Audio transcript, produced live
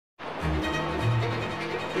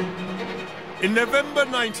In November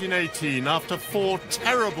 1918, after 4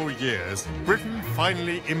 terrible years, Britain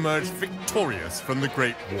finally emerged victorious from the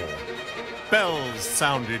Great War. Bells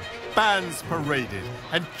sounded, bands paraded,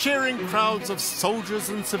 and cheering crowds of soldiers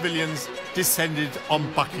and civilians descended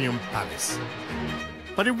on Buckingham Palace.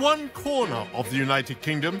 But in one corner of the United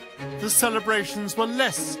Kingdom, the celebrations were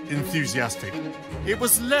less enthusiastic. It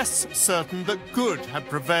was less certain that good had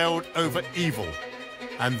prevailed over evil.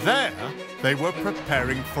 And there, they were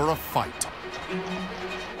preparing for a fight.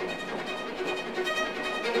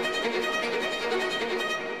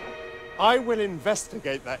 I will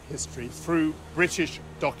investigate that history through British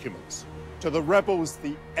documents. To the rebels,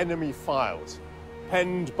 the enemy files,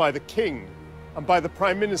 penned by the King and by the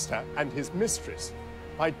Prime Minister and his mistress,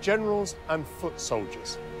 by generals and foot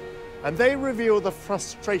soldiers. And they reveal the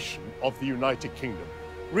frustration of the United Kingdom,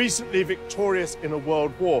 recently victorious in a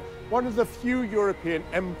world war, one of the few European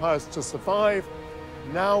empires to survive,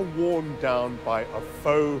 now worn down by a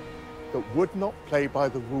foe that would not play by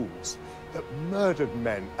the rules, that murdered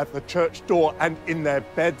men at the church door and in their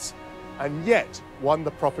beds, and yet won the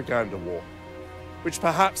propaganda war, which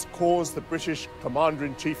perhaps caused the British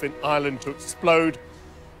commander-in-chief in Ireland to explode.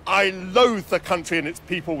 I loathe the country and its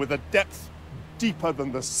people with a depth deeper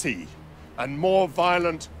than the sea, and more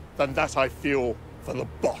violent than that I feel for the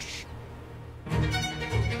Boche.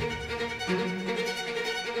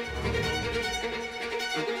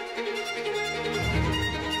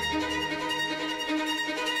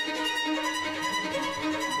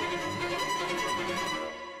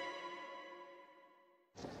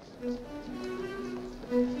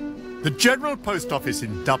 The General Post Office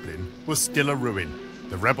in Dublin was still a ruin.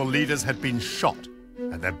 The rebel leaders had been shot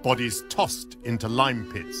and their bodies tossed into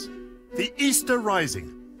lime pits. The Easter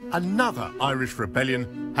Rising, another Irish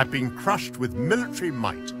rebellion, had been crushed with military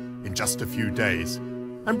might in just a few days,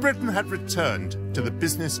 and Britain had returned to the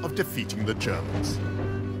business of defeating the Germans.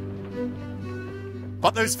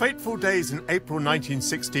 But those fateful days in April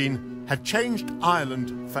 1916 had changed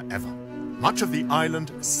Ireland forever. Much of the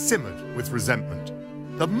island simmered with resentment.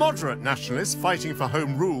 The moderate nationalists fighting for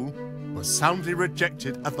Home Rule were soundly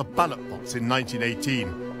rejected at the ballot box in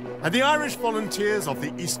 1918, and the Irish volunteers of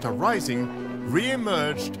the Easter Rising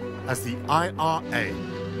re-emerged as the IRA.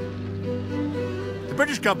 The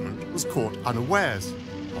British government was caught unawares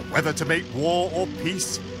on whether to make war or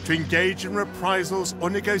peace, to engage in reprisals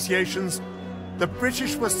or negotiations. The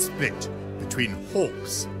British were split between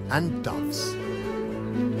hawks and doves.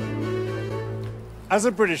 As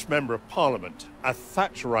a British Member of Parliament, a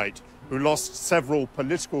Thatcherite who lost several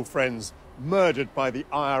political friends murdered by the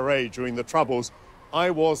IRA during the Troubles, I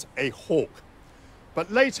was a hawk. But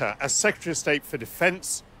later, as Secretary of State for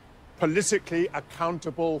Defence, politically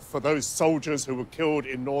accountable for those soldiers who were killed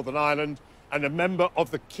in Northern Ireland, and a member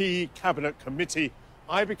of the key Cabinet Committee,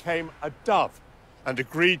 I became a dove and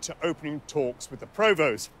agreed to opening talks with the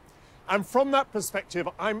Provost. And from that perspective,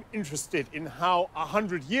 I'm interested in how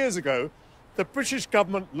 100 years ago, the British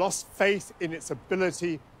government lost faith in its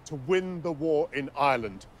ability to win the war in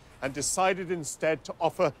Ireland and decided instead to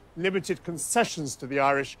offer limited concessions to the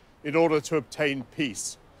Irish in order to obtain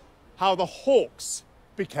peace. How the hawks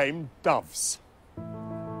became doves.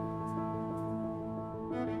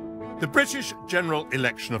 The British general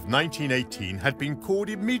election of 1918 had been called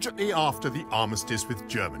immediately after the armistice with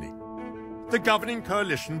Germany. The governing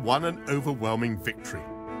coalition won an overwhelming victory,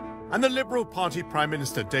 and the Liberal Party Prime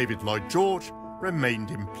Minister David Lloyd George remained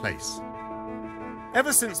in place.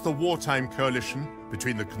 Ever since the wartime coalition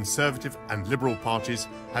between the Conservative and Liberal parties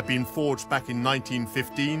had been forged back in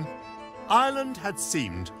 1915, Ireland had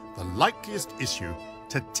seemed the likeliest issue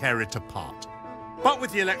to tear it apart. But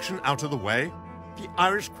with the election out of the way, the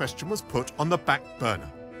Irish question was put on the back burner,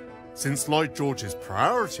 since Lloyd George's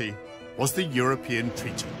priority was the European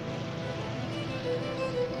Treaty.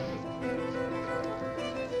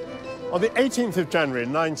 On the 18th of January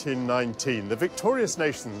 1919, the victorious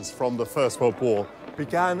nations from the First World War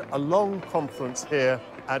began a long conference here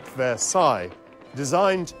at Versailles,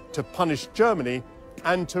 designed to punish Germany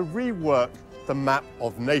and to rework the map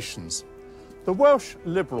of nations. The Welsh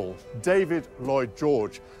Liberal David Lloyd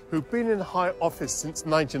George, who'd been in high office since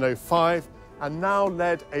 1905 and now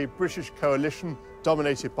led a British coalition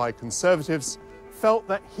dominated by Conservatives, felt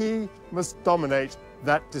that he must dominate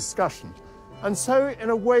that discussion. And so,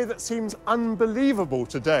 in a way that seems unbelievable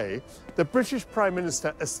today, the British Prime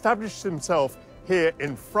Minister established himself here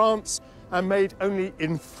in France and made only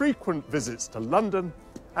infrequent visits to London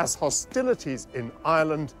as hostilities in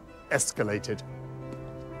Ireland escalated.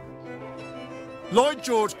 Lloyd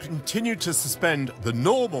George continued to suspend the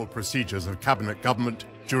normal procedures of cabinet government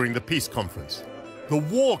during the peace conference. The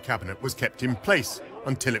war cabinet was kept in place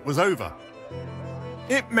until it was over,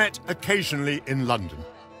 It met occasionally in London,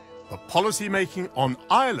 but policy-making on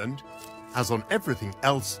Ireland, as on everything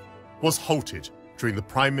else, was halted during the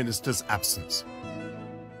Prime Minister's absence.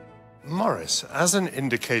 Morris, as an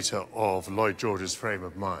indicator of Lloyd George's frame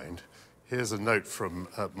of mind, here's a note from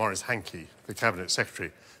Maurice Hankey, the Cabinet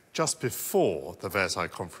Secretary. Just before the Versailles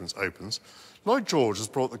Conference opens, Lloyd George has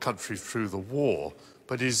brought the country through the war,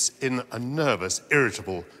 but is in a nervous,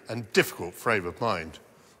 irritable and difficult frame of mind.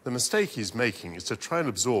 The mistake he's making is to try and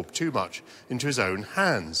absorb too much into his own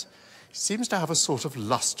hands. He seems to have a sort of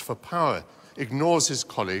lust for power, ignores his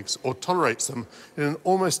colleagues or tolerates them in an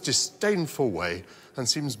almost disdainful way, and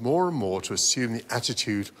seems more and more to assume the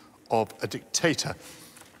attitude of a dictator.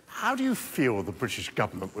 How do you feel the British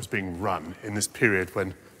government was being run in this period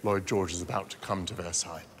when Lloyd George is about to come to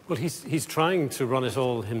Versailles? Well, he's trying to run it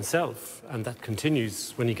all himself, and that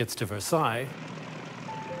continues when he gets to Versailles.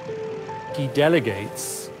 He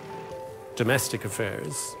delegates domestic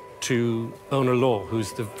affairs to Bonar Law,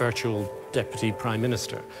 who's the virtual deputy prime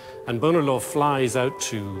minister. And Bonar Law flies out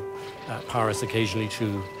to Paris occasionally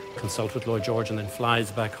to consult with Lloyd George and then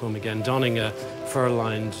flies back home again, donning a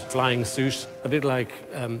fur-lined flying suit, a bit like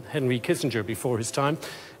Henry Kissinger before his time.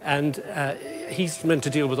 And he's meant to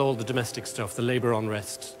deal with all the domestic stuff, the labour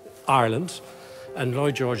unrest, Ireland. And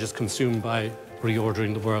Lloyd George is consumed by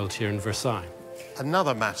reordering the world here in Versailles.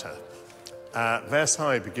 Another matter.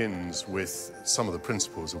 Versailles begins with some of the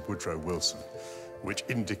principles of Woodrow Wilson, which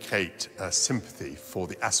indicate sympathy for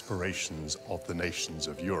the aspirations of the nations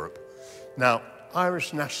of Europe. Now,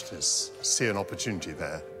 Irish nationalists see an opportunity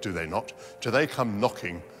there, do they not? Do they come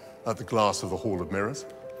knocking at the glass of the Hall of Mirrors?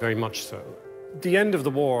 Very much so. The end of the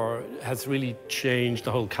war has really changed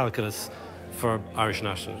the whole calculus for Irish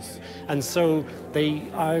nationalists. And so the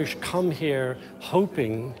Irish come here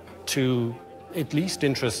hoping to at least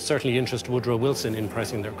certainly interest Woodrow Wilson in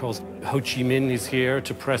pressing their cause. Ho Chi Minh is here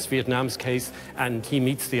to press Vietnam's case, and he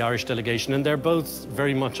meets the Irish delegation, and they're both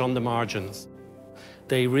very much on the margins.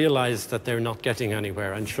 They realise that they're not getting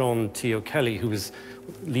anywhere, and Sean T. O'Kelly, who is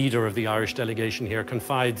leader of the Irish delegation here,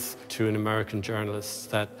 confides to an American journalist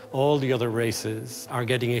that all the other races are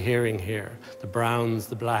getting a hearing here. The browns,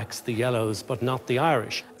 the blacks, the yellows, but not the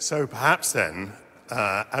Irish. So perhaps then,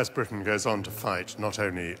 as Britain goes on to fight not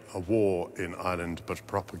only a war in Ireland, but a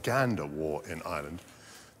propaganda war in Ireland,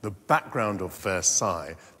 the background of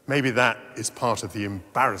Versailles, maybe that is part of the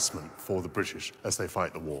embarrassment for the British as they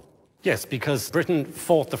fight the war. Yes, because Britain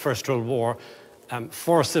fought the First World War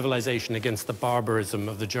for civilization against the barbarism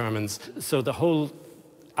of the Germans. So the whole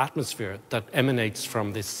atmosphere that emanates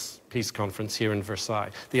from this peace conference here in Versailles,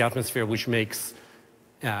 the atmosphere which makes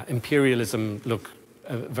imperialism look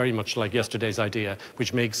very much like yesterday's idea,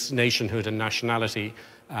 which makes nationhood and nationality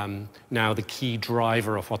now the key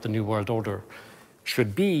driver of what the New World Order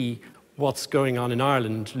should be. What's going on in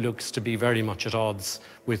Ireland looks to be very much at odds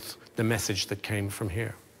with the message that came from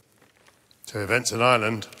here. So events in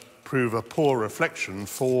Ireland prove a poor reflection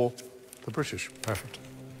for the British. Perfect.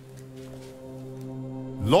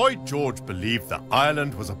 Lloyd George believed that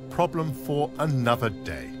Ireland was a problem for another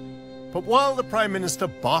day. But while the Prime Minister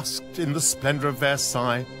basked in the splendour of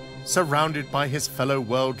Versailles, surrounded by his fellow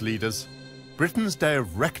world leaders, Britain's day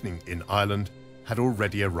of reckoning in Ireland had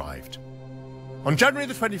already arrived. On January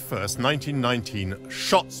the 21st, 1919,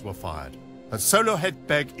 shots were fired at Solohead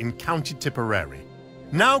Beg in County Tipperary,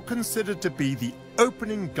 now considered to be the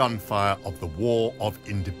opening gunfire of the War of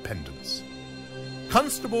Independence.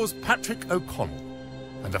 Constables Patrick O'Connell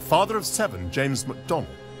and a father of 7, James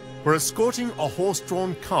MacDonald, were escorting a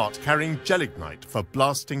horse-drawn cart carrying gelignite for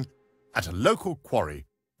blasting at a local quarry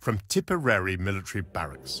from Tipperary military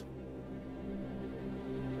barracks.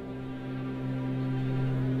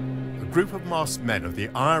 A group of masked men of the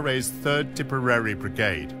IRA's 3rd Tipperary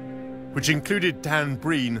Brigade, which included Dan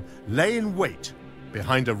Breen, lay in wait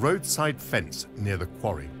behind a roadside fence near the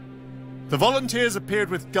quarry. The volunteers appeared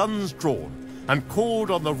with guns drawn and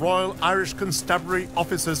called on the Royal Irish Constabulary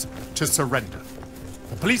officers to surrender.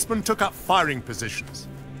 The policemen took up firing positions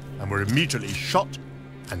and were immediately shot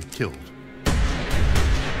and killed.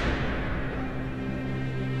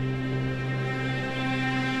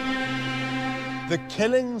 The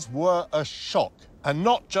killings were a shock, and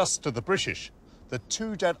not just to the British. The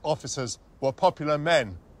 2 dead officers were popular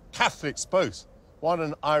men, Catholics both, one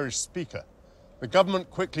an Irish speaker. The government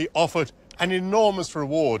quickly offered an enormous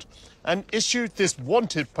reward and issued this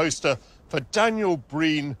wanted poster for Daniel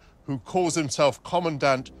Breen, who calls himself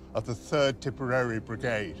Commandant of the 3rd Tipperary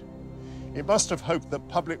Brigade. It must have hoped that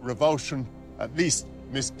public revulsion, at least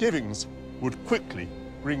misgivings, would quickly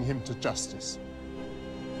bring him to justice.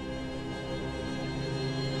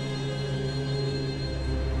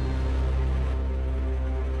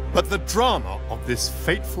 But the drama of this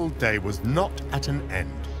fateful day was not at an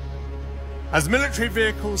end. As military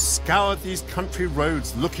vehicles scoured these country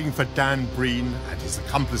roads looking for Dan Breen and his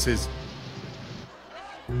accomplices,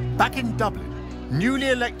 back in Dublin, newly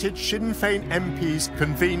elected Sinn Féin MPs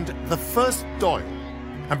convened the first Dáil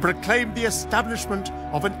and proclaimed the establishment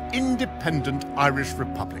of an independent Irish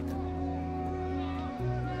Republic.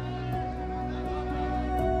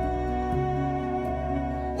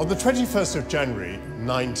 On the 21st of January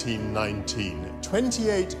 1919,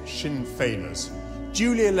 28 Sinn Féiners,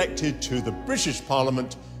 duly elected to the British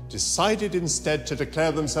Parliament, decided instead to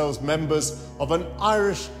declare themselves members of an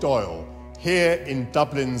Irish Dáil here in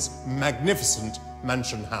Dublin's magnificent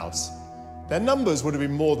Mansion House. Their numbers would have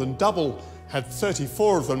been more than double had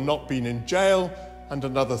 34 of them not been in jail and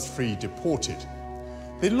another 3 deported.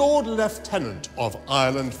 The Lord Lieutenant of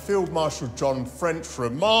Ireland, Field Marshal John French,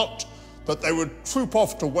 remarked that they would troop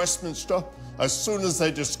off to Westminster as soon as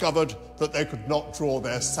they discovered that they could not draw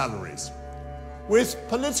their salaries. With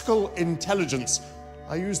political intelligence,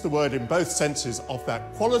 I use the word in both senses of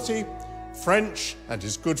that quality, French and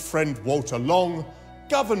his good friend Walter Long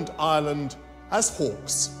governed Ireland as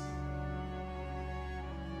hawks.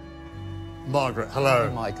 Margaret, hello.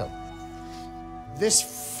 Hey, Michael.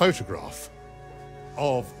 This photograph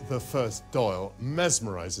of the first Dáil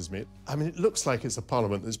mesmerises me. I mean, it looks like it's a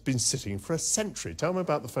parliament that's been sitting for a century. Tell me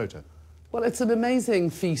about the photo. Well, it's an amazing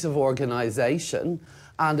feat of organisation,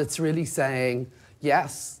 and it's really saying,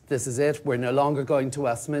 yes, this is it. We're no longer going to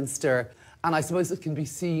Westminster. And I suppose it can be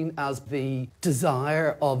seen as the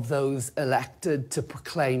desire of those elected to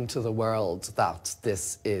proclaim to the world that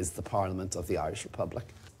this is the Parliament of the Irish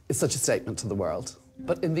Republic. It's such a statement to the world.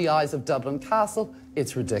 But in the eyes of Dublin Castle,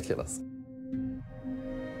 it's ridiculous.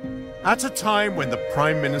 At a time when the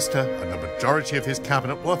Prime Minister and the majority of his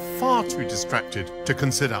cabinet were far too distracted to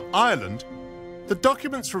consider Ireland, the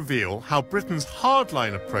documents reveal how Britain's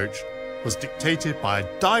hardline approach was dictated by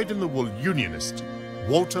a dyed-in-the-wool unionist,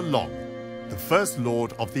 Walter Long, the First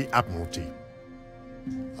Lord of the Admiralty.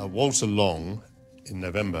 Walter Long, in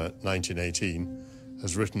November 1918,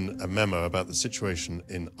 has written a memo about the situation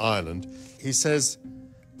in Ireland. He says,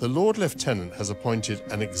 the Lord Lieutenant has appointed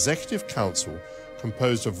an executive council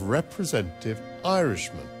composed of representative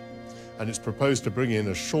Irishmen, and it's proposed to bring in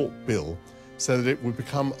a short bill so that it would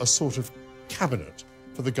become a sort of cabinet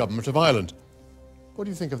for the government of Ireland. What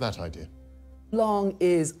do you think of that idea? Long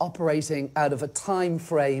is operating out of a time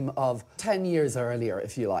frame of 10 years earlier,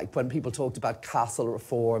 if you like, when people talked about castle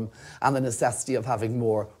reform and the necessity of having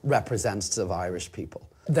more representative Irish people.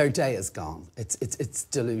 Their day is gone. It's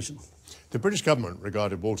delusional. The British government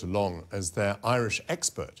regarded Walter Long as their Irish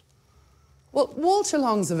expert. Well, Walter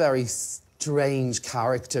Long's a very strange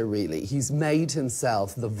character, really. He's made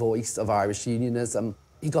himself the voice of Irish unionism.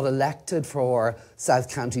 He got elected for South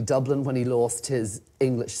County Dublin when he lost his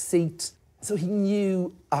English seat. So he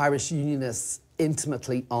knew Irish unionists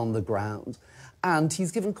intimately on the ground. And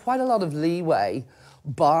he's given quite a lot of leeway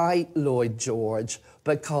by Lloyd George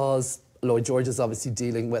because Lloyd George is obviously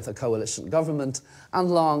dealing with a coalition government,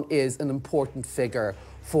 and Long is an important figure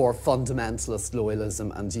for fundamentalist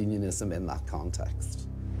loyalism and unionism in that context.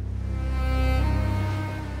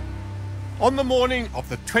 On the morning of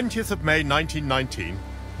the 20th of May 1919,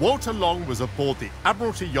 Walter Long was aboard the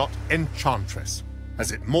Admiralty yacht Enchantress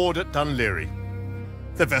as it moored at Dunleary.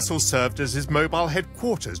 The vessel served as his mobile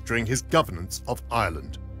headquarters during his governance of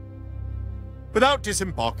Ireland. Without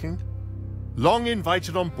disembarking, Long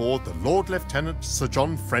invited on board the Lord Lieutenant Sir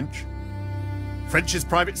John French, French's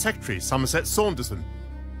private secretary Somerset Saunderson,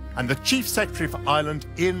 and the Chief Secretary for Ireland,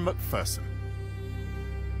 Ian Macpherson.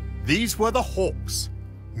 These were the hawks,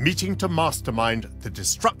 meeting to mastermind the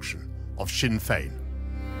destruction of Sinn Féin.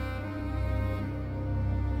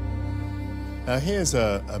 Now here's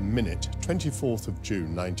a minute, 24th of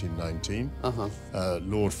June 1919.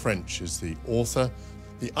 Lord French is the author.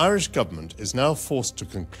 The Irish government is now forced to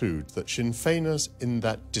conclude that Sinn Féiners in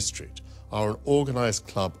that district are an organised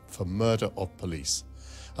club for murder of police.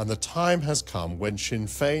 And the time has come when Sinn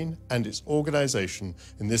Féin and its organisation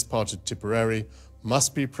in this part of Tipperary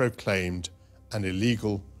must be proclaimed an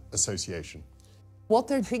illegal association. What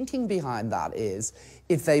they're thinking behind that is,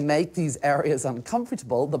 if they make these areas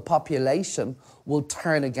uncomfortable, the population will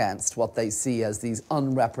turn against what they see as these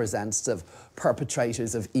unrepresentative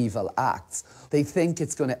perpetrators of evil acts. They think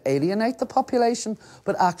it's going to alienate the population,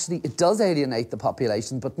 but actually it does alienate the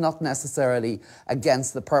population, but not necessarily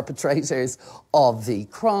against the perpetrators of the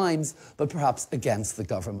crimes, but perhaps against the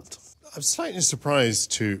government. I'm slightly surprised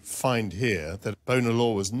to find here that Bonar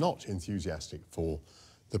Law was not enthusiastic for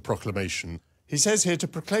the proclamation. He says here to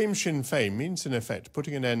proclaim Sinn Féin means in effect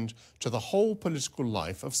putting an end to the whole political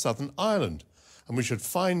life of Southern Ireland, and we should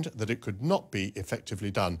find that it could not be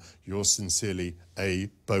effectively done. Yours sincerely, A.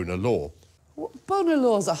 Bonar Law. Well, Bonar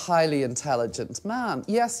Law is a highly intelligent man.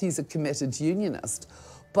 Yes, he's a committed unionist,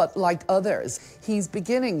 but like others, he's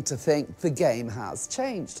beginning to think the game has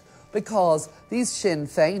changed because these Sinn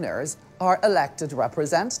Féiners are elected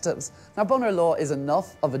representatives. Now, Bonar Law is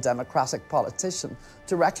enough of a democratic politician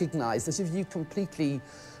to recognise that if you completely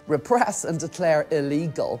repress and declare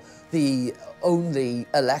illegal the only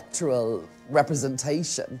electoral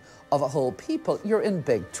representation of a whole people, you're in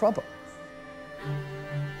big trouble.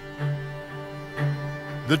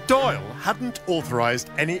 The Dáil hadn't authorised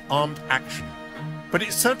any armed action, but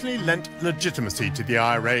it certainly lent legitimacy to the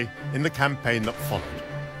IRA in the campaign that followed.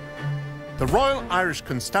 The Royal Irish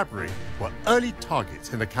Constabulary were early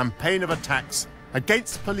targets in a campaign of attacks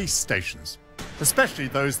against police stations, especially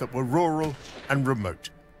those that were rural and remote.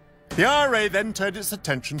 The IRA then turned its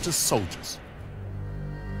attention to soldiers.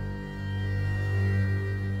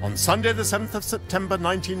 On Sunday the 7th of September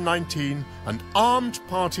 1919, an armed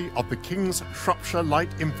party of the King's Shropshire Light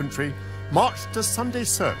Infantry marched to Sunday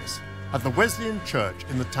service at the Wesleyan Church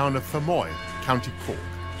in the town of Fermoy, County Cork.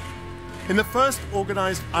 In the first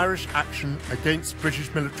organised Irish action against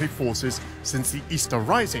British military forces since the Easter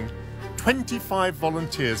Rising, 25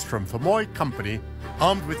 volunteers from Fermoy Company,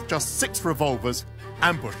 armed with just 6 revolvers,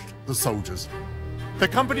 ambushed the soldiers. The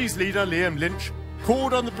company's leader, Liam Lynch,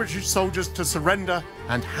 called on the British soldiers to surrender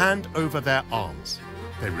and hand over their arms.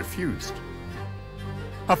 They refused.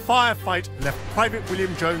 A firefight left Private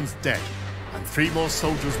William Jones dead and 3 more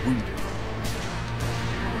soldiers wounded.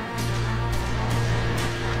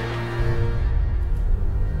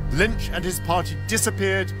 Lynch and his party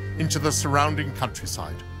disappeared into the surrounding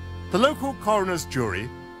countryside. The local coroner's jury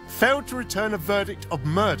failed to return a verdict of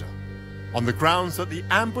murder on the grounds that the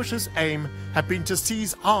ambushers' aim had been to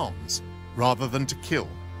seize arms rather than to kill.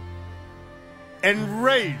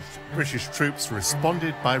 Enraged British troops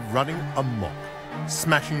responded by running amok,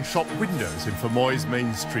 smashing shop windows in Fermoy's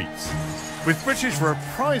main streets. With British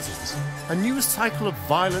reprisals, a new cycle of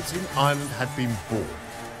violence in Ireland had been born.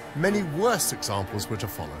 Many worse examples were to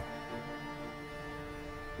follow.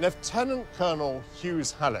 Lieutenant Colonel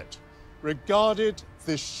Hughes Hallett regarded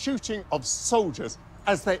the shooting of soldiers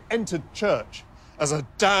as they entered church as a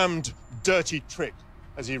damned dirty trick,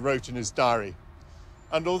 as he wrote in his diary.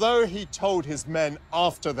 And although he told his men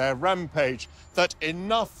after their rampage that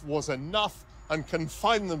enough was enough and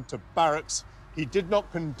confined them to barracks, he did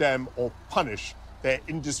not condemn or punish their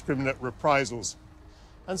indiscriminate reprisals.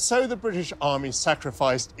 And so the British Army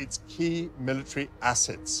sacrificed its key military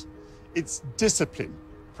assets, its discipline,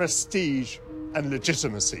 prestige and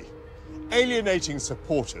legitimacy, alienating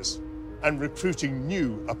supporters and recruiting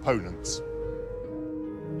new opponents.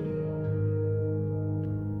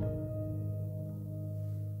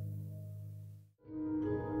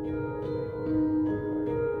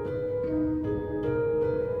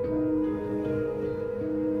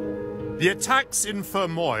 The attacks in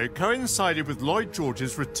Fermoy coincided with Lloyd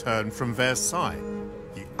George's return from Versailles.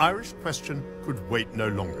 The Irish question could wait no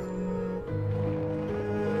longer.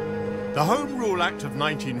 The Home Rule Act of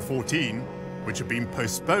 1914, which had been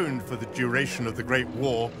postponed for the duration of the Great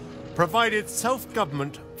War, provided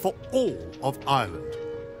self-government for all of Ireland.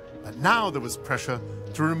 But now there was pressure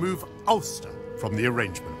to remove Ulster from the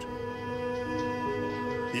arrangement.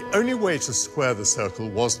 The only way to square the circle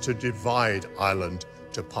was to divide Ireland,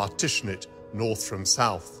 to partition it north from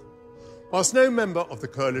south. Whilst no member of the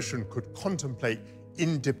coalition could contemplate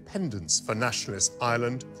independence for nationalist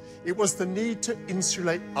Ireland, it was the need to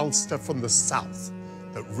insulate Ulster from the south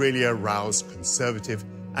that really aroused conservative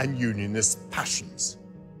and unionist passions.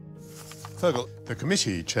 Fergal, the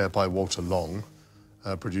committee chaired by Walter Long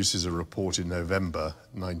produces a report in November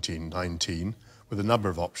 1919 with a number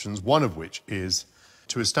of options, one of which is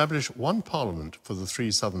to establish one parliament for the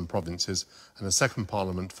 3 southern provinces and a second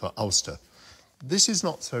parliament for Ulster. This is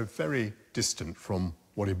not so very distant from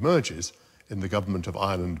what emerges in the Government of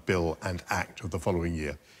Ireland Bill and Act of the following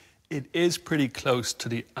year. It is pretty close to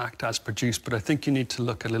the Act as produced, but I think you need to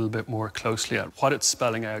look a little bit more closely at what it's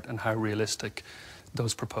spelling out and how realistic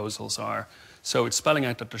those proposals are. So it's spelling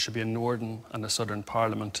out that there should be a Northern and a Southern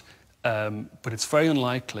Parliament, but it's very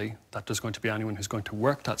unlikely that there's going to be anyone who's going to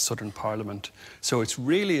work that Southern Parliament. So it's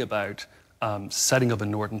really about setting up a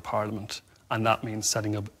Northern Parliament, and that means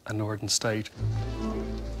setting up a Northern state.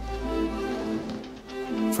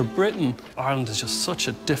 For Britain, Ireland is just such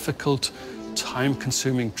a difficult,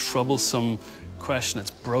 time-consuming, troublesome question.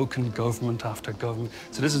 It's broken government after government.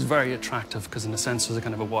 So this is very attractive because in a sense there's a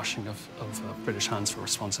kind of a washing of British hands for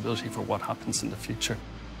responsibility for what happens in the future.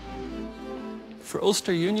 For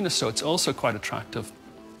Ulster Unionists, so it's also quite attractive.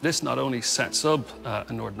 This not only sets up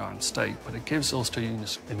a Northern Ireland state, but it gives Ulster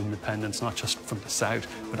Unionists an independence, not just from the south,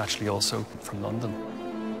 but actually also from London.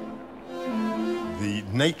 The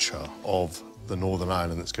nature of the Northern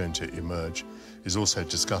Ireland that's going to emerge is also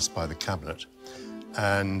discussed by the Cabinet.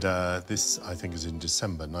 And this, I think, is in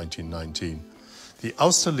December 1919. The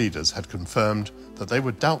Ulster leaders had confirmed that they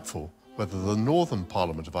were doubtful whether the Northern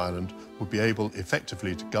Parliament of Ireland would be able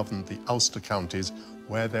effectively to govern the Ulster counties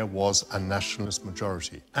where there was a nationalist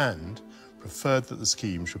majority, and preferred that the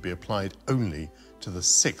scheme should be applied only to the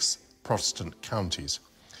 6 Protestant counties.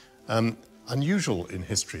 Unusual in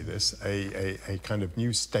history, this, a kind of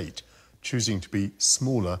new state choosing to be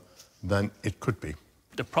smaller than it could be.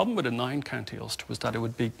 The problem with a 9-county Ulster was that it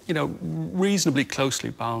would be, you know, reasonably closely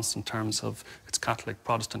balanced in terms of its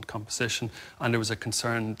Catholic-Protestant composition, and there was a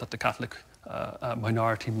concern that the Catholic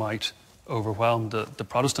minority might overwhelm the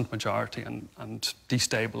Protestant majority and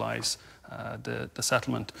destabilise the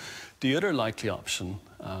settlement. The other likely option,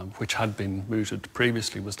 which had been mooted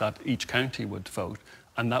previously, was that each county would vote,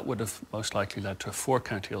 and that would have most likely led to a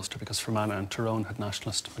 4-county Ulster because Fermanagh and Tyrone had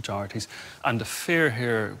nationalist majorities. And the fear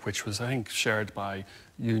here, which was, I think, shared by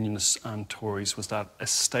Unionists and Tories, was that a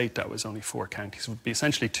state that was only 4 counties would be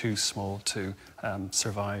essentially too small to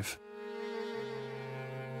survive.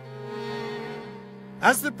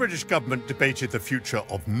 As the British government debated the future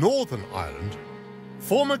of Northern Ireland,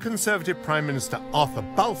 former Conservative Prime Minister Arthur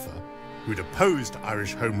Balfour, who'd opposed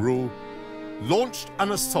Irish Home Rule, launched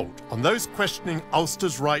an assault on those questioning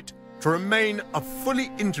Ulster's right to remain a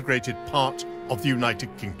fully integrated part of the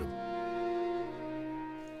United Kingdom.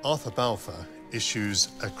 Arthur Balfour issues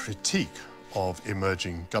a critique of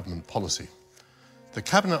emerging government policy. The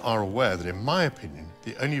Cabinet are aware that, in my opinion,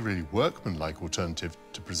 the only really workmanlike alternative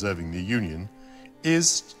to preserving the Union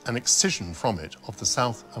is an excision from it of the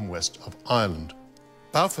south and west of Ireland.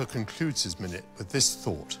 Balfour concludes his minute with this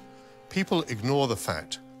thought: people ignore the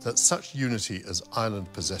fact that such unity as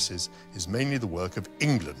Ireland possesses is mainly the work of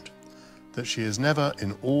England, that she has never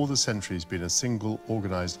in all the centuries been a single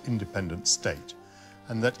organised independent state,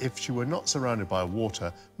 and that if she were not surrounded by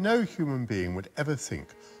water, no human being would ever think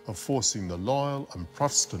of forcing the loyal and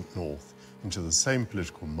Protestant North into the same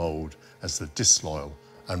political mould as the disloyal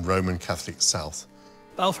and Roman Catholic South.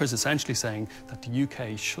 Balfour is essentially saying that the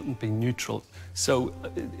UK shouldn't be neutral. So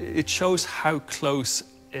it shows how close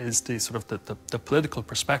is the sort of the political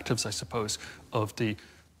perspectives, I suppose, of the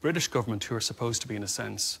British government, who are supposed to be, in a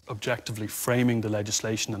sense, objectively framing the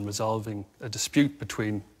legislation and resolving a dispute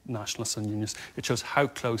between nationalists and unionists. It shows how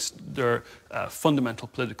close their fundamental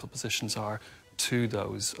political positions are to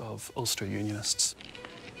those of Ulster Unionists.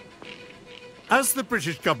 As the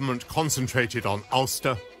British government concentrated on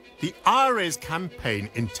Ulster, the IRA's campaign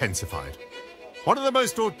intensified. One of the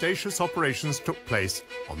most audacious operations took place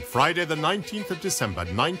on Friday the 19th of December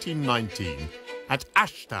 1919 at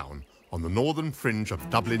Ashdown on the northern fringe of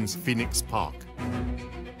Dublin's Phoenix Park.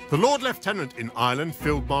 The Lord Lieutenant in Ireland,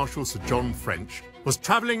 Field Marshal Sir John French, was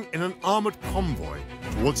travelling in an armoured convoy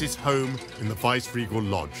towards his home in the Viceregal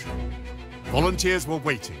Lodge. Volunteers were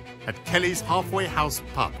waiting at Kelly's Halfway House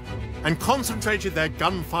pub and concentrated their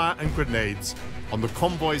gunfire and grenades on the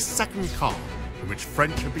convoy's second car, in which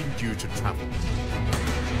French had been due to travel.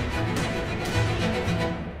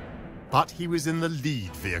 But he was in the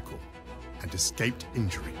lead vehicle and escaped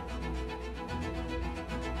injury.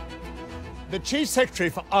 The Chief Secretary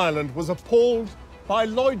for Ireland was appalled by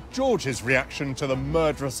Lloyd George's reaction to the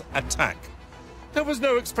murderous attack. There was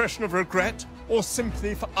no expression of regret or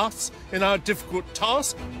sympathy for us in our difficult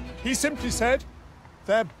task. He simply said,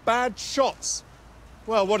 "They're bad shots."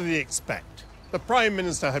 Well, what did he expect? The Prime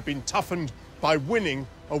Minister had been toughened by winning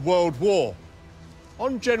a world war.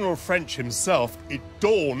 On General French himself, it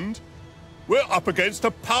dawned, we're up against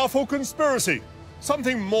a powerful conspiracy,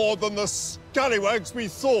 something more than the scallywags we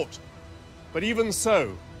thought. But even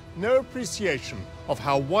so, no appreciation of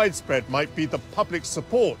how widespread might be the public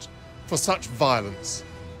support for such violence.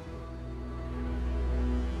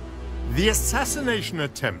 The assassination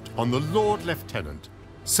attempt on the Lord Lieutenant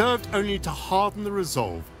served only to harden the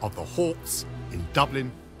resolve of the Hawks in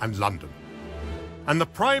Dublin and London. And the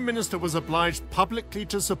Prime Minister was obliged publicly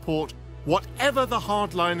to support whatever the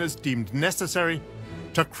hardliners deemed necessary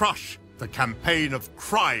to crush the campaign of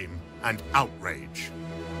crime and outrage.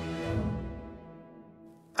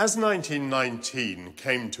 As 1919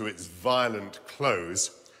 came to its violent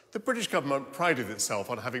close, the British government prided itself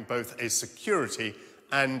on having both a security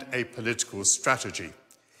and a political strategy.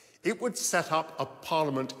 It would set up a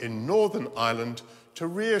parliament in Northern Ireland to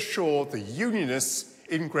reassure the Unionists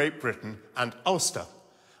in Great Britain and Ulster,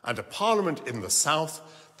 and a parliament in the south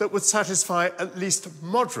that would satisfy at least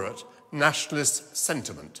moderate nationalist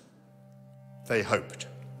sentiment. They hoped.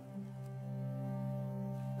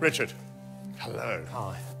 Richard, hello.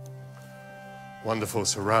 Hi. Wonderful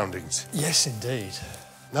surroundings. Yes, indeed.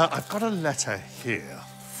 Now, I've got a letter here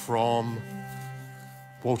from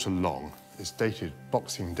Walter Long. It's dated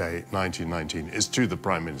Boxing Day 1919. It's to the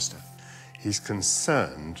Prime Minister. He's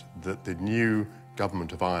concerned that the new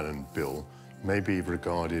Government of Ireland bill may be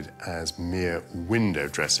regarded as mere window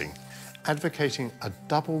dressing, advocating a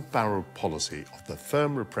double-barreled policy of the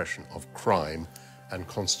firm repression of crime and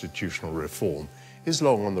constitutional reform. Is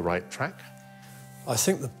Long on the right track? I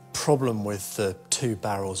think the problem with the two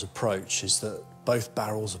barrels approach is that both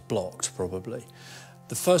barrels are blocked, probably.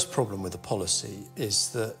 The first problem with the policy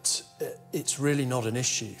is that it's really not an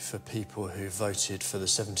issue for people who voted for the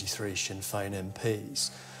 73 Sinn Féin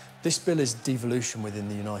MPs. This bill is devolution within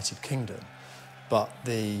the United Kingdom, but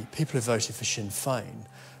the people who voted for Sinn Féin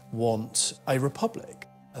want a republic,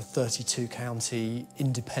 a 32-county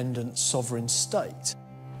independent sovereign state.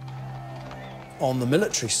 On the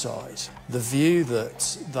military side, the view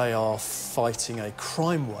that they are fighting a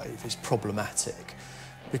crime wave is problematic,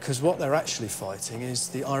 because what they're actually fighting is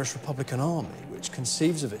the Irish Republican Army, which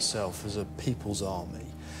conceives of itself as a people's army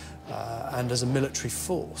and as a military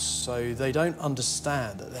force. So they don't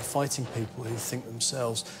understand that they're fighting people who think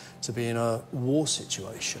themselves to be in a war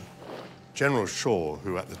situation. General Shaw,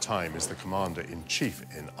 who at the time is the Commander-in-Chief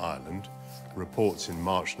in Ireland, reports in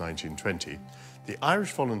March 1920, the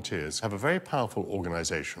Irish Volunteers have a very powerful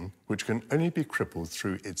organisation which can only be crippled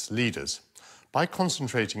through its leaders. By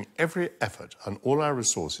concentrating every effort and all our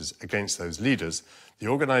resources against those leaders, the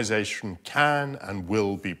organisation can and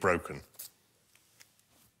will be broken.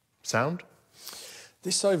 Sound?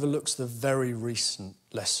 This overlooks the very recent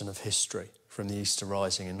lesson of history from the Easter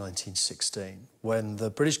Rising in 1916, when the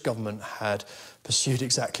British government had pursued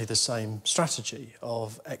exactly the same strategy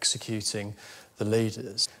of executing the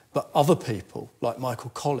leaders. But other people, like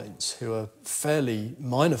Michael Collins, who are fairly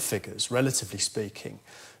minor figures, relatively speaking,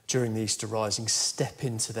 during the Easter Rising, step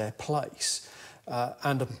into their place.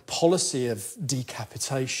 And a policy of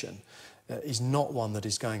decapitation is not one that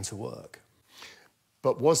is going to work.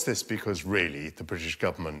 But was this because really the British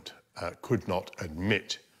government could not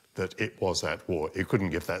admit that it was at war? It couldn't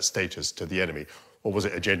give that status to the enemy? Or was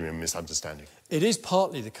it a genuine misunderstanding? It is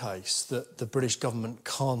partly the case that the British government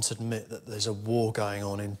can't admit that there's a war going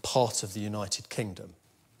on in part of the United Kingdom.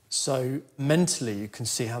 So mentally you can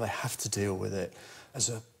see how they have to deal with it as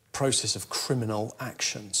a process of criminal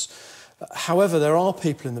actions. However, there are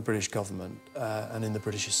people in the British government and in the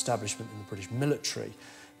British establishment, in the British military,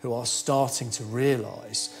 who are starting to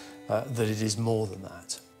realise that it is more than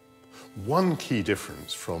that. One key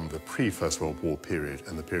difference from the pre-First World War period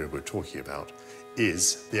and the period we're talking about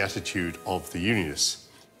is the attitude of the Unionists.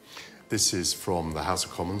 This is from the House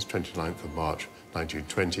of Commons, 29th of March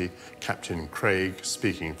 1920. Captain Craig,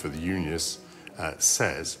 speaking for the Unionists,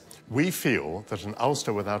 says, "We feel that an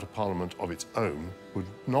Ulster without a parliament of its own would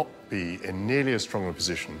not be in nearly as strong a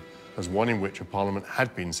position as one in which a parliament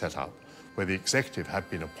had been set up, where the executive had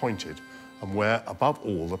been appointed, and where, above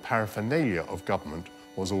all, the paraphernalia of government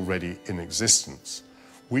was already in existence.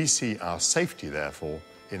 We see our safety, therefore,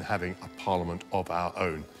 in having a parliament of our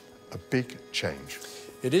own." A big change.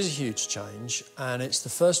 It is a huge change, and it's the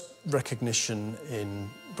first recognition in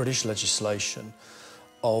British legislation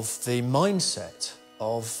of the mindset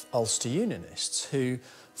of Ulster Unionists, who,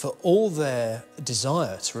 for all their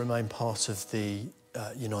desire to remain part of the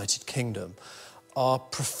United Kingdom, are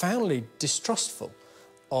profoundly distrustful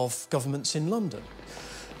of governments in London.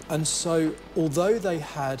 And so, although they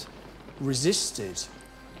had resisted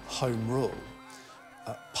Home Rule,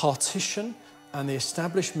 partition and the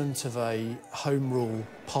establishment of a Home Rule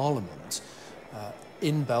Parliament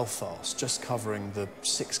in Belfast, just covering the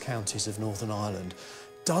 6 counties of Northern Ireland,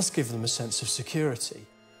 does give them a sense of security.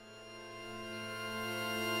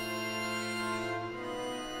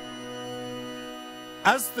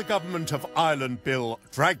 As the Government of Ireland Bill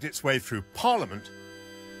dragged its way through Parliament,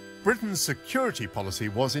 Britain's security policy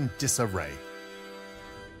was in disarray.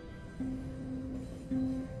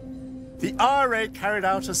 The IRA carried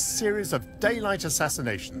out a series of daylight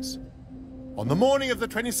assassinations. On the morning of the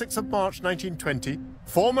 26th of March 1920,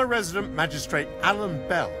 former resident magistrate Alan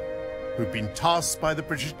Bell, who'd been tasked by the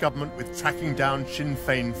British government with tracking down Sinn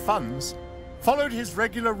Féin funds, followed his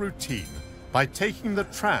regular routine by taking the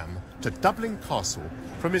tram to Dublin Castle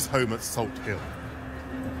from his home at Salt Hill.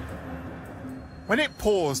 When it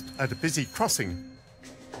paused at a busy crossing,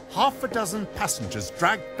 half a dozen passengers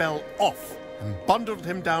dragged Bell off and bundled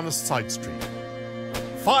him down a side street.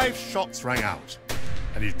 5 shots rang out,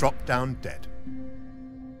 and he dropped down dead.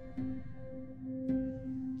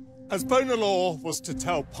 As Bonar Law was to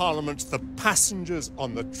tell Parliament, the passengers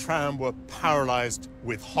on the tram were paralysed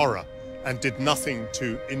with horror and did nothing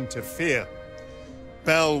to interfere.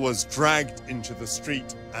 Bell was dragged into the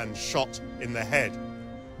street and shot in the head.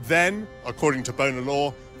 Then, according to Bonar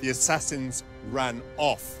Law, the assassins ran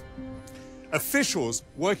off. Officials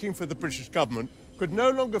working for the British government could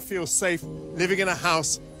no longer feel safe living in a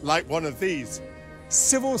house like one of these.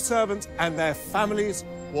 Civil servants and their families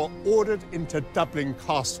were ordered into Dublin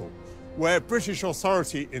Castle, where British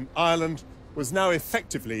authority in Ireland was now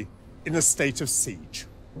effectively in a state of siege.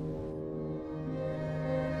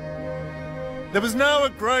 There was now a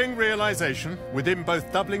growing realisation within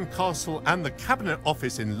both Dublin Castle and the Cabinet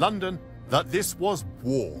Office in London that this was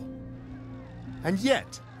war. And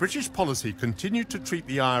yet, British policy continued to treat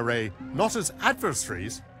the IRA not as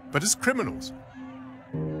adversaries, but as criminals.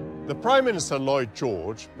 The Prime Minister, Lloyd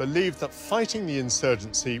George, believed that fighting the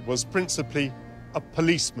insurgency was principally a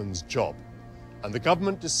policeman's job, and the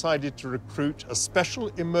government decided to recruit a special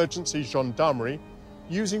emergency gendarmerie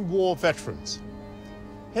using war veterans.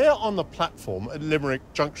 Here on the platform at Limerick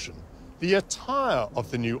Junction, the attire of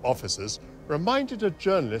the new officers reminded a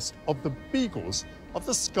journalist of the beagles of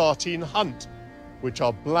the Scarteen Hunt, which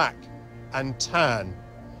are black and tan,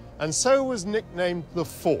 and so was nicknamed the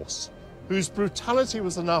Force, whose brutality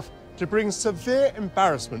was enough to bring severe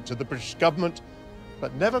embarrassment to the British government,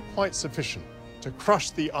 but never quite sufficient to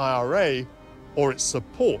crush the IRA or its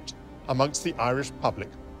support amongst the Irish public.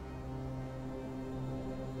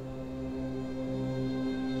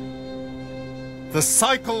 The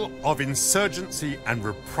cycle of insurgency and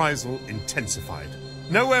reprisal intensified,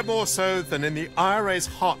 nowhere more so than in the IRA's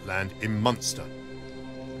heartland in Munster.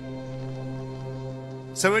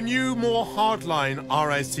 So a new, more hardline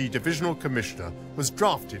RIC divisional commissioner was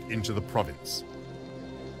drafted into the province.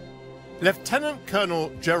 Lieutenant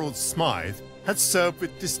Colonel Gerald Smythe had served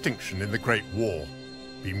with distinction in the Great War,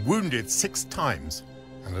 been wounded 6 times,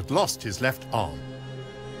 and had lost his left arm.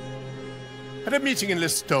 At a meeting in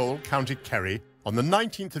Listowel, County Kerry, on the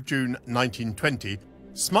 19th of June 1920,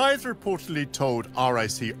 Smythe reportedly told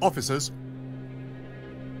RIC officers,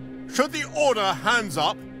 "Should the order 'hands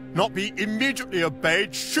up' not be immediately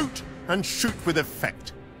obeyed, shoot and shoot with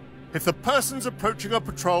effect. If the persons approaching a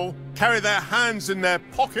patrol carry their hands in their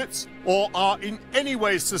pockets or are in any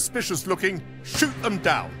way suspicious looking, shoot them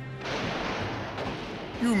down.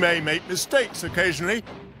 You may make mistakes occasionally,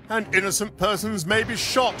 and innocent persons may be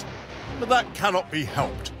shot, but that cannot be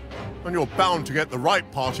helped, and you're bound to get the right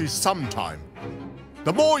party sometime.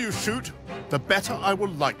 The more you shoot, the better I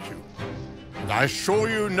will like you. And I assure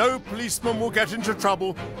you no policeman will get into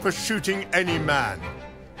trouble for shooting any man.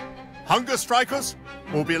 Hunger strikers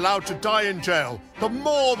will be allowed to die in jail. The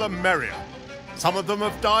more the merrier. Some of them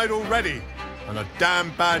have died already, and a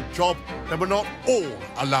damn bad job they were not all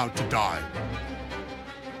allowed to die."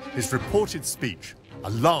 His reported speech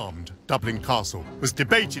alarmed Dublin Castle, was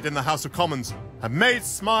debated in the House of Commons, and made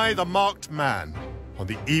Smythe a marked man. On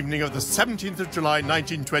the evening of the 17th of July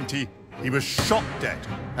 1920, he was shot dead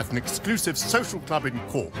at an exclusive social club in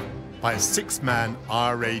Cork by a 6-man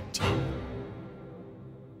IRA team.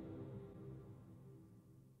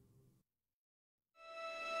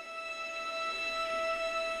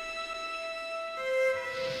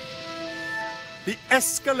 The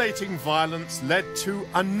escalating violence led to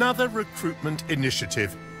another recruitment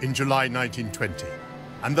initiative in July 1920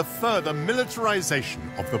 and the further militarization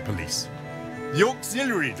of the police. The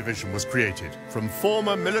Auxiliary Division was created from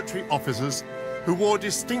former military officers who wore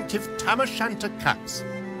distinctive tam o' shanter caps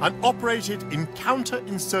and operated in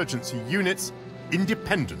counter-insurgency units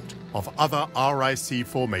independent of other RIC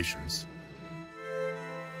formations.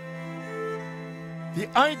 The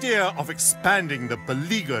idea of expanding the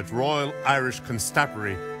beleaguered Royal Irish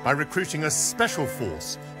Constabulary by recruiting a special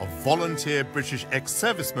force of volunteer British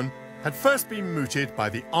ex-servicemen had first been mooted by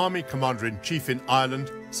the Army Commander-in-Chief in Ireland,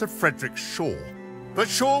 Sir Frederick Shaw. But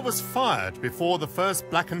Shaw was fired before the first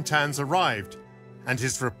Black and Tans arrived, and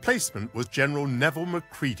his replacement was General Neville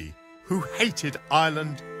Macready, who hated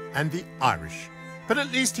Ireland and the Irish. But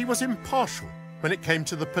at least he was impartial when it came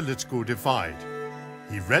to the political divide.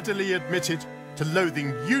 He readily admitted to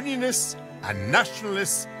loathing Unionists and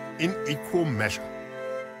Nationalists in equal measure.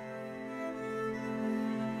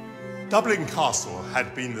 Dublin Castle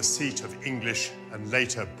had been the seat of English and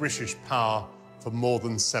later British power for more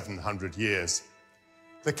than 700 years.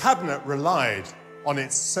 The Cabinet relied on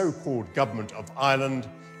its so-called Government of Ireland,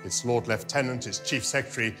 its Lord Lieutenant, its Chief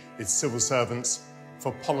Secretary, its civil servants,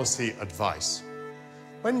 for policy advice.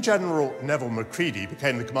 When General Neville Macready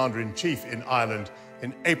became the Commander-in-Chief in Ireland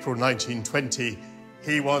in April 1920,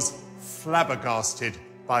 he was flabbergasted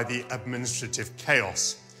by the administrative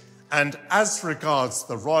chaos. And as regards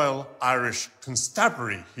the Royal Irish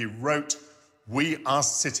Constabulary, he wrote, "We are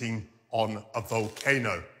sitting on a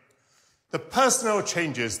volcano." The personnel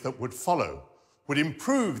changes that would follow would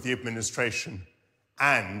improve the administration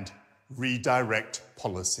and redirect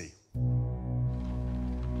policy.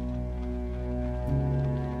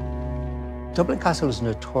 Dublin Castle was a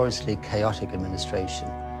notoriously chaotic administration.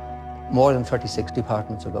 More than 36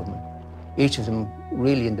 departments of government, each of them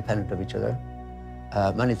really independent of each other,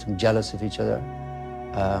 many of them jealous of each other,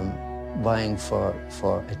 vying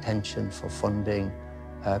for attention, for funding,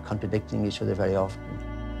 contradicting each other very often.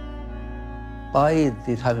 By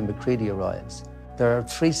the time Macready arrives, there are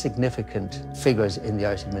three significant figures in the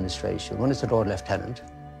Irish administration. One is the Lord Lieutenant,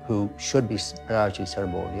 who should be largely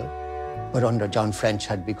ceremonial, but under John French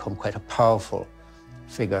had become quite a powerful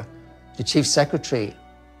figure. The Chief Secretary,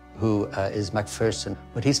 who is Macpherson,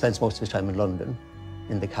 but he spends most of his time in London,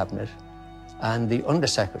 in the cabinet, and the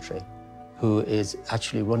Under-Secretary, who is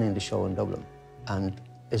actually running the show in Dublin and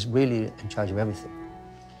is really in charge of everything.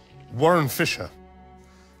 Warren Fisher,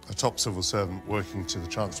 a top civil servant working to the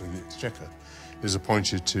Chancellor of the Exchequer, is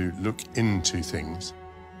appointed to look into things.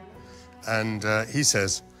 And he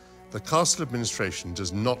says, the castle administration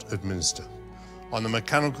does not administer. On the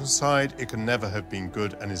mechanical side, it can never have been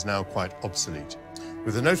good and is now quite obsolete.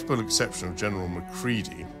 With the notable exception of General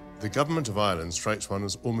Macready, the government of Ireland strikes one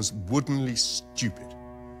as almost woodenly stupid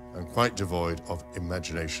and quite devoid of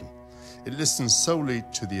imagination. It listens solely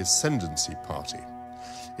to the ascendancy party.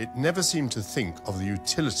 It never seemed to think of the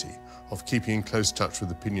utility of keeping in close touch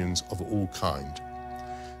with opinions of all kind.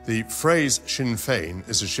 The phrase Sinn Féin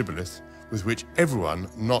is a shibboleth with which everyone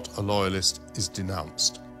not a loyalist is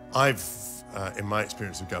denounced. I've, in my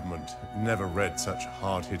experience of government, never read such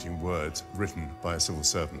hard-hitting words written by a civil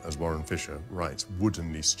servant as Warren Fisher writes,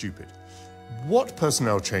 woodenly stupid. What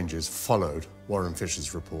personnel changes followed Warren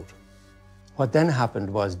Fisher's report? What then happened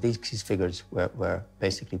was these figures were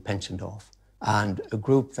basically pensioned off, and a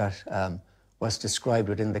group that was described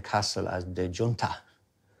within the castle as the junta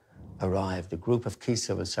arrived, a group of key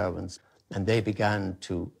civil servants, and they began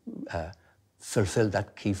to fulfill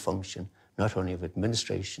that key function, not only of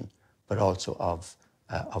administration, but also of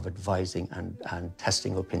advising and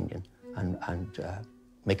testing opinion and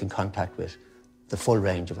making contact with the full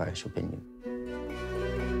range of Irish opinion.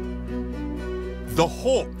 The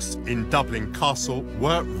Hawks in Dublin Castle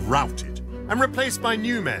were routed and replaced by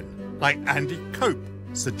new men like Andy Cope,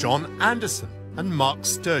 Sir John Anderson and Mark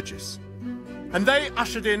Sturgis. And they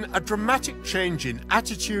ushered in a dramatic change in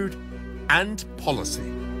attitude and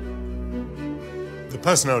policy. The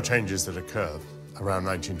personnel changes that occur around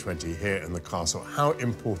 1920 here in the castle, how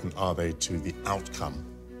important are they to the outcome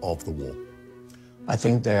of the war? I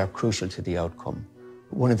think they are crucial to the outcome.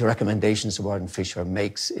 One of the recommendations that Warren Fisher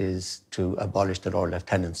makes is to abolish the Lord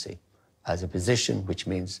Lieutenancy as a position, which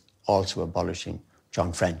means also abolishing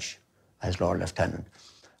John French as Lord Lieutenant.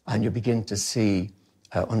 And you begin to see,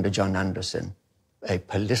 under John Anderson, a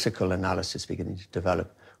political analysis beginning to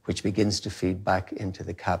develop, which begins to feed back into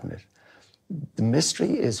the cabinet. The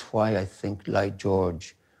mystery is why I think Lloyd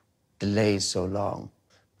George delays so long,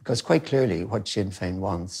 because quite clearly what Sinn Féin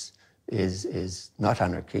wants is not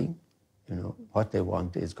anarchy. You know, what they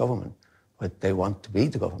want is government, but they want to be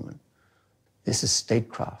the government. This is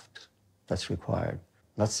statecraft that's required,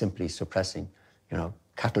 not simply suppressing, you know,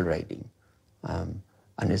 cattle raiding. And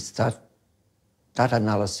it's that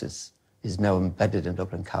analysis is now embedded in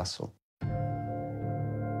Dublin Castle.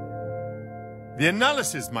 The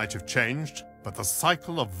analysis might have changed, but the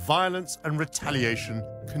cycle of violence and retaliation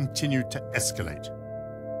continued to escalate.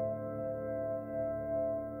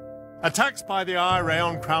 Attacks by the IRA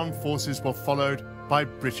on Crown forces were followed by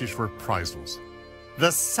British reprisals. The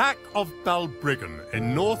sack of Balbriggan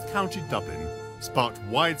in North County Dublin sparked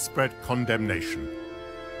widespread condemnation.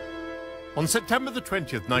 On September the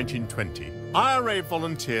 20th, 1920, IRA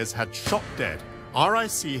volunteers had shot dead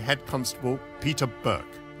RIC Head Constable Peter Burke.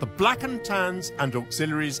 The Black and Tans and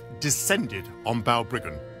auxiliaries descended on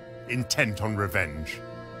Balbriggan, intent on revenge.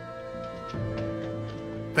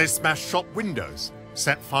 They smashed shop windows,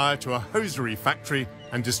 set fire to a hosiery factory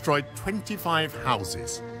and destroyed 25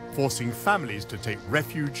 houses, forcing families to take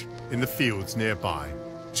refuge in the fields nearby.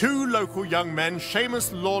 2 local young men,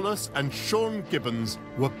 Seamus Lawless and Sean Gibbons,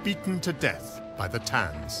 were beaten to death by the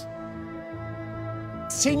Tans.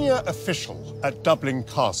 Senior official at Dublin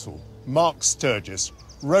Castle, Mark Sturgis,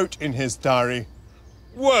 wrote in his diary,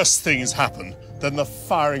 "Worse things happen than the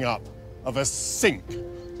firing up of a sink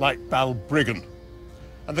like Balbriggan.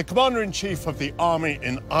 And the Commander-in-Chief of the Army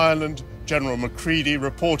in Ireland, General Macready,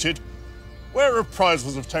 reported, where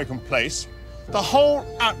reprisals have taken place, the whole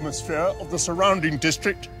atmosphere of the surrounding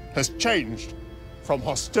district has changed from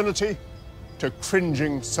hostility to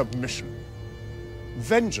cringing submission.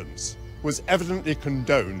 Vengeance was evidently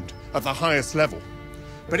condoned at the highest level,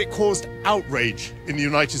 but it caused outrage in the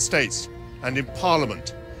United States and in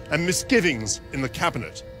Parliament, and misgivings in the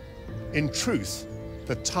cabinet. In truth,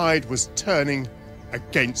 the tide was turning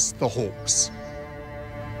against the Hawks.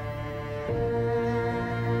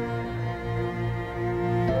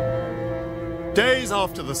 Days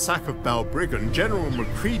after the sack of Balbriggan, General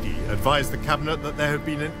Macready advised the cabinet that there had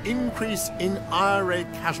been an increase in IRA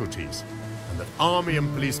casualties and that army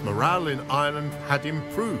and police morale in Ireland had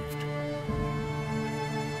improved.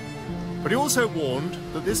 But he also warned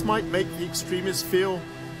that this might make the extremists feel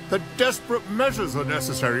that desperate measures are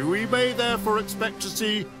necessary. We may therefore expect to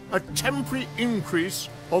see a temporary increase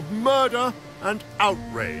of murder and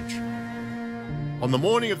outrage. On the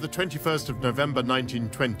morning of the 21st of November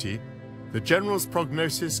 1920, the General's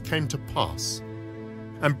prognosis came to pass,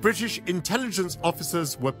 and British intelligence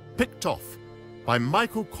officers were picked off by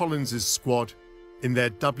Michael Collins's squad in their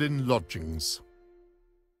Dublin lodgings.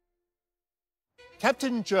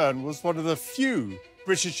 Captain Jern was one of the few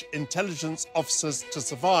British intelligence officers to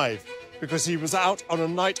survive because he was out on a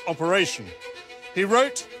night operation. He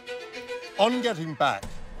wrote, "On getting back,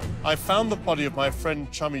 I found the body of my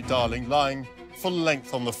friend Chummy Darling lying full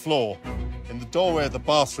length on the floor. In the doorway of the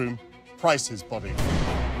bathroom, Price's body.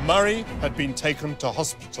 Murray had been taken to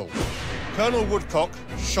hospital. Colonel Woodcock,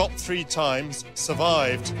 shot 3 times,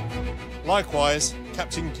 survived. Likewise,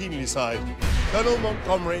 Captain Keenlyside. Colonel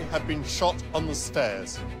Montgomery had been shot on the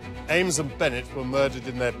stairs. Ames and Bennett were murdered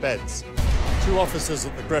in their beds. 2 officers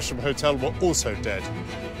at the Gresham Hotel were also dead."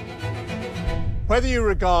 Whether you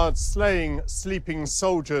regard slaying sleeping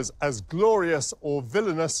soldiers as glorious or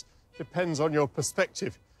villainous depends on your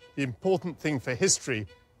perspective. The important thing for history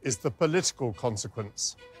is the political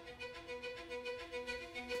consequence.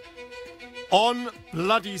 On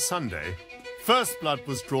Bloody Sunday, first blood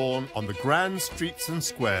was drawn on the grand streets and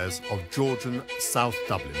squares of Georgian South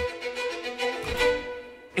Dublin.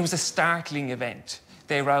 It was a startling event.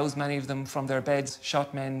 They roused many of them from their beds,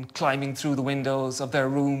 shot men climbing through the windows of their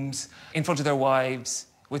rooms, in front of their wives,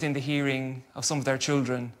 within the hearing of some of their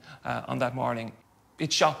children on that morning.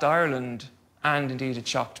 It shocked Ireland, and indeed it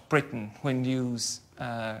shocked Britain when news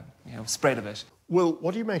spread of it. Will,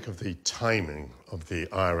 what do you make of the timing of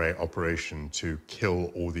the IRA operation to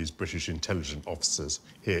kill all these British intelligence officers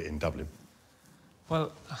here in Dublin?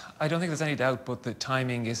 Well, I don't think there's any doubt but the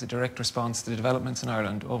timing is a direct response to the developments in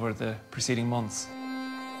Ireland over the preceding months.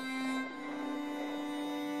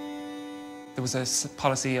 There was a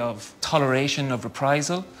policy of toleration of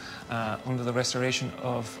reprisal under the Restoration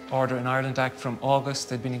of Order in Ireland Act from August.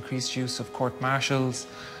 There'd been increased use of court-martials,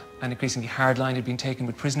 and increasingly hard line had been taken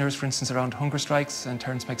with prisoners, for instance, around hunger strikes, and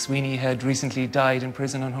Terence McSweeney had recently died in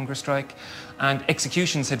prison on hunger strike, and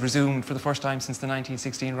executions had resumed for the first time since the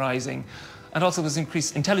 1916 Rising, and also there was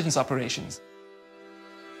increased intelligence operations.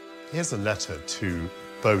 Here's a letter to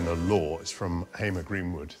Bonar Law. It's from Hamer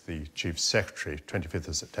Greenwood, the Chief Secretary, 25th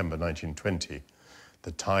of September 1920.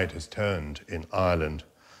 "The tide has turned in Ireland.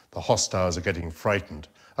 The hostiles are getting frightened.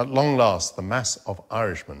 At long last, the mass of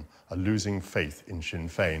Irishmen are losing faith in Sinn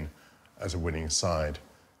Féin as a winning side."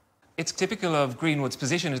 It's typical of Greenwood's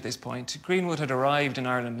position at this point. Greenwood had arrived in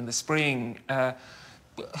Ireland in the spring,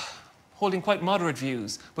 holding quite moderate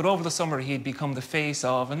views, but over the summer he had become the face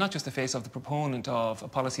of, and not just the face of, the proponent of a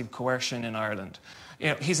policy of coercion in Ireland.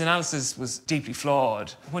 His analysis was deeply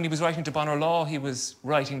flawed. When he was writing to Bonar Law, he was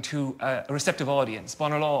writing to a receptive audience.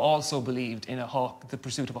 Bonar Law also believed in the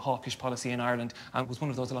pursuit of a hawkish policy in Ireland, and was one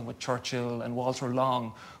of those, along with Churchill and Walter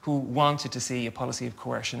Long, who wanted to see a policy of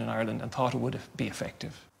coercion in Ireland and thought it would be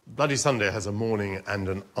effective. Bloody Sunday has a morning and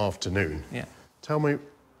an afternoon. Yeah. Tell me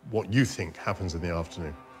what you think happens in the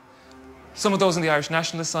afternoon. Some of those on the Irish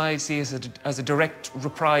nationalist side see it as a direct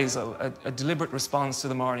reprisal, a deliberate response to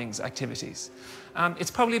the morning's activities. It's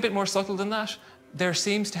probably a bit more subtle than that. There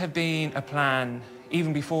seems to have been a plan,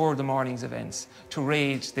 even before the morning's events, to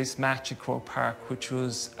raid this match at Croke Park, which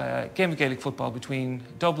was a game of Gaelic football between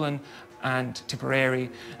Dublin and Tipperary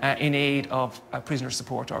in aid of a prisoner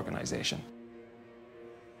support organisation.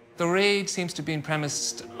 The raid seems to have been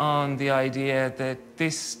premised on the idea that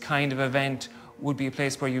this kind of event would be a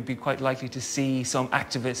place where you'd be quite likely to see some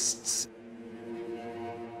activists.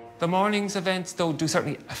 The morning's events, though, do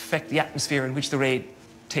certainly affect the atmosphere in which the raid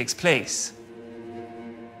takes place.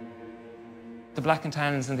 the Black and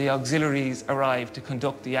Tans and the auxiliaries arrived to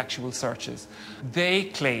conduct the actual searches. They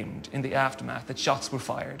claimed in the aftermath that shots were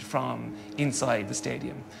fired from inside the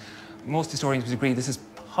stadium. Most historians would agree this is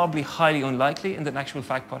probably highly unlikely, and that in actual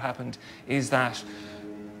fact what happened is that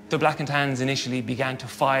the Black and Tans initially began to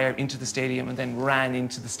fire into the stadium and then ran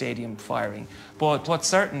into the stadium firing. But what's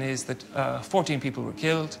certain is that 14 people were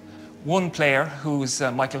killed, one player, who's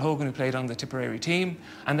Michael Hogan, who played on the Tipperary team,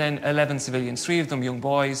 and then 11 civilians, 3 of them young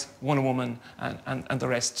boys, 1 a woman, and the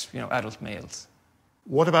rest, adult males.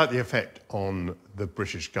 What about the effect on the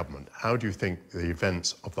British government? How do you think the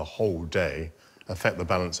events of the whole day affect the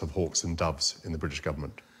balance of hawks and doves in the British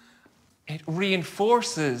government? It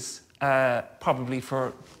reinforces, probably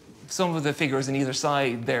for some of the figures on either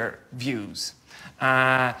side, their views.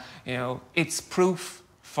 It's proof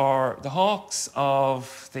for the Hawks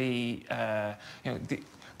of the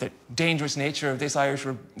dangerous nature of this Irish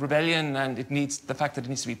rebellion, and the fact that it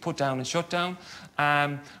needs to be put down and shut down.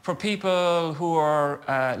 For people who are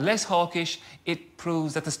less hawkish, it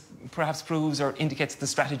proves that perhaps proves or indicates that the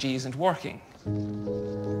strategy isn't working.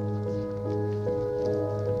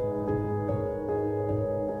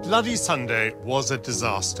 Bloody Sunday was a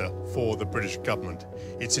disaster for the British government.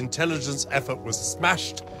 Its intelligence effort was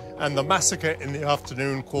smashed, and the massacre in the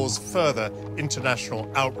afternoon caused further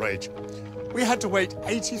international outrage. We had to wait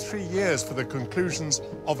 83 years for the conclusions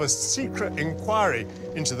of a secret inquiry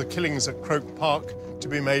into the killings at Croke Park to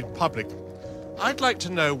be made public. I'd like to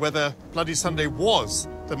know whether Bloody Sunday was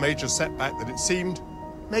the major setback that it seemed,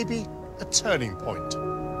 maybe a turning point.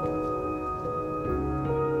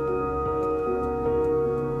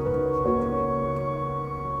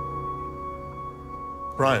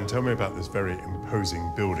 Brian, tell me about this very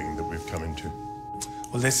imposing building that we've come into.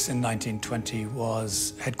 Well, this in 1920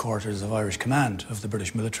 was headquarters of Irish Command of the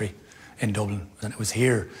British military in Dublin, and it was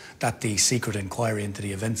here that the secret inquiry into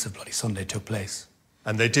the events of Bloody Sunday took place.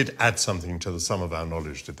 And they did add something to the sum of our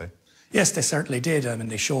knowledge, did they? Yes, they certainly did. I mean,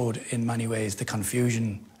 they showed in many ways the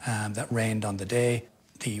confusion that reigned on the day,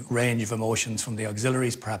 the range of emotions from the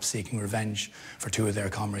auxiliaries, perhaps seeking revenge for 2 of their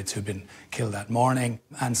comrades who'd been killed that morning.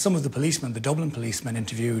 And some of the policemen, the Dublin policemen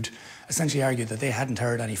interviewed, essentially argued that they hadn't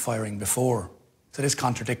heard any firing before. So this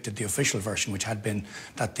contradicted the official version, which had been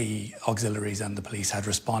that the auxiliaries and the police had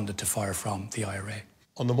responded to fire from the IRA.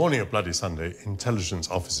 On the morning of Bloody Sunday,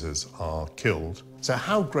 intelligence officers are killed. So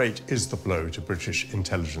how great is the blow to British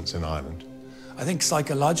intelligence in Ireland? I think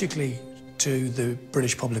psychologically, to the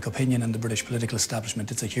British public opinion and the British political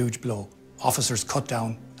establishment, it's a huge blow. Officers cut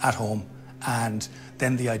down at home, and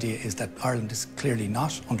then the idea is that Ireland is clearly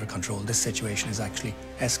not under control. This situation is actually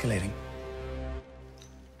escalating.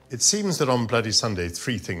 It seems that on Bloody Sunday,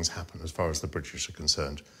 3 things happen as far as the British are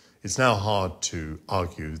concerned. It's now hard to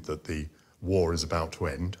argue that the war is about to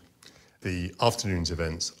end. The afternoon's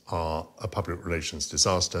events are a public relations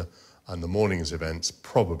disaster, and the morning's events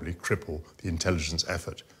probably cripple the intelligence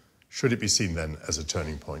effort. Should it be seen then as a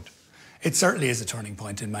turning point? It certainly is a turning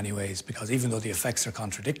point in many ways, because even though the effects are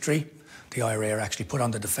contradictory, the IRA are actually put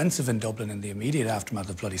on the defensive in Dublin in the immediate aftermath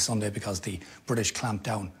of Bloody Sunday, because the British clamp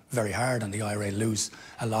down very hard and the IRA lose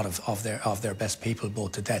a lot of their best people,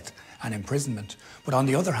 both to death and imprisonment. But on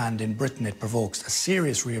the other hand, in Britain, it provokes a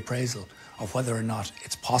serious reappraisal of whether or not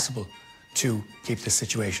it's possible to keep this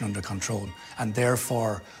situation under control, and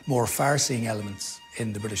therefore more far-seeing elements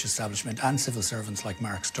in the British establishment and civil servants like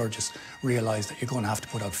Mark Sturgis realise that you're going to have to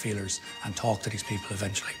put out feelers and talk to these people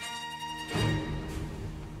eventually.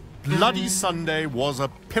 Bloody Sunday was a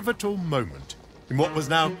pivotal moment in what was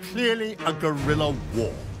now clearly a guerrilla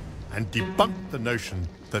war, and debunked the notion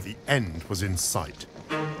that the end was in sight.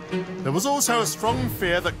 There was also a strong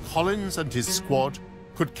fear that Collins and his squad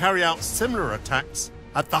could carry out similar attacks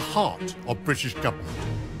at the heart of British government.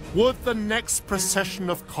 Would the next procession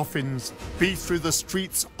of coffins be through the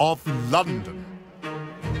streets of London?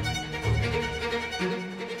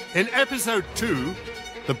 In episode 2,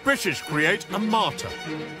 the British create a martyr.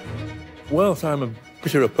 Whilst I'm a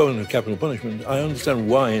bitter opponent of capital punishment, I understand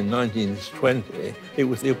why in 1920 it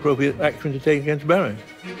was the appropriate action to take against Barrow.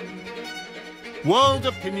 World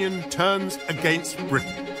opinion turns against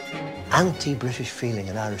Britain. Anti-British feeling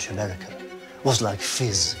in Irish America was like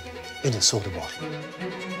fizz in a soda bottle.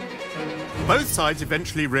 Both sides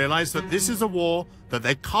eventually realise that this is a war that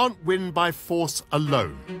they can't win by force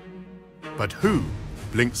alone. But who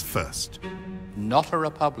blinks first? Not a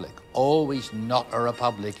republic. Always not a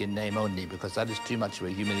republic in name only, because that is too much of a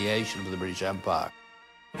humiliation for the British Empire.